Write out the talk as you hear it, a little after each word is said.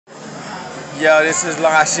Yo, this is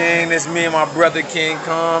Lashin. This is me and my brother King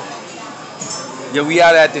Kong. Yo, we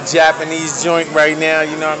out at the Japanese joint right now,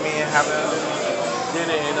 you know what I mean? Having a little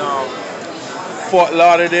dinner in Fort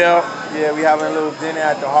Lauderdale. Yeah, we having a little dinner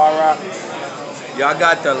at the Hard Rock. Y'all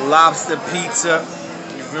got the lobster pizza.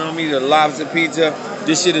 You feel me? The lobster pizza.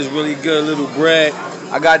 This shit is really good, little bread.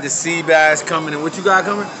 I got the sea bass coming in. What you got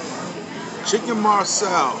coming? Chicken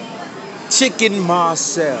Marcel. Chicken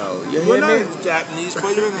Marcel. You We're hear not me? in Japanese,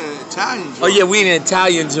 but you're in an Italian joint. Oh yeah, we in an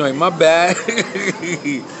Italian joint. My bad.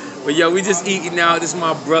 But yo, we just eating now. This is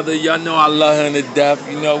my brother. Y'all know I love him to death.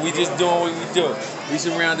 You know, we just doing what we do. We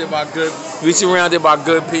surrounded by good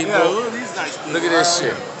people. Yeah, look at these nice people. Look at this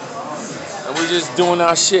shit. And we just doing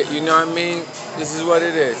our shit. You know what I mean? This is what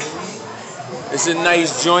it is. It's a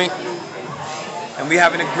nice joint, and we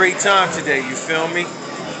having a great time today. You feel me?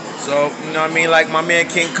 So, you know what I mean? Like my man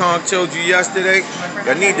King Kong told you yesterday,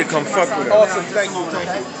 y'all need to come fuck with us. Awesome, thank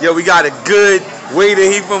you. Yo, we got a good waiter.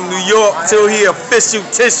 He from New York, till he official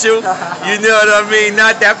tissue. You know what I mean?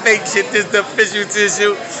 Not that fake shit, this the official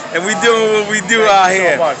tissue. And we doing what we do out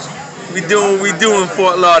here. We doing what we do in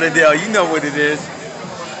Fort Lauderdale. You know what it is.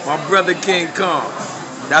 My brother King Kong.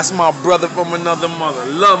 That's my brother from another mother.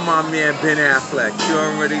 Love my man Ben Affleck. You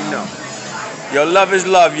already know. Yo, love is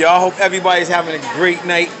love, y'all. Hope everybody's having a great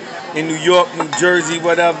night in New York, New Jersey,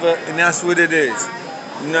 whatever, and that's what it is.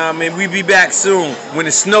 You know what I mean? We be back soon when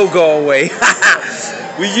the snow go away.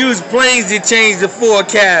 We use planes to change the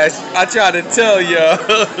forecast. I try to tell y'all.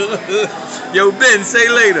 Yo, Ben, say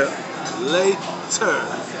later. Later.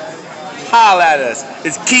 Holla at us.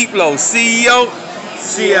 It's Keeplo, CEO,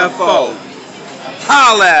 CFO.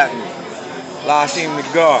 Holla at me. Lashin the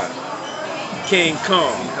God. King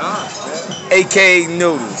Kong. A.K.A.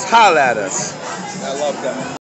 Noodles. Holla at us. I love that.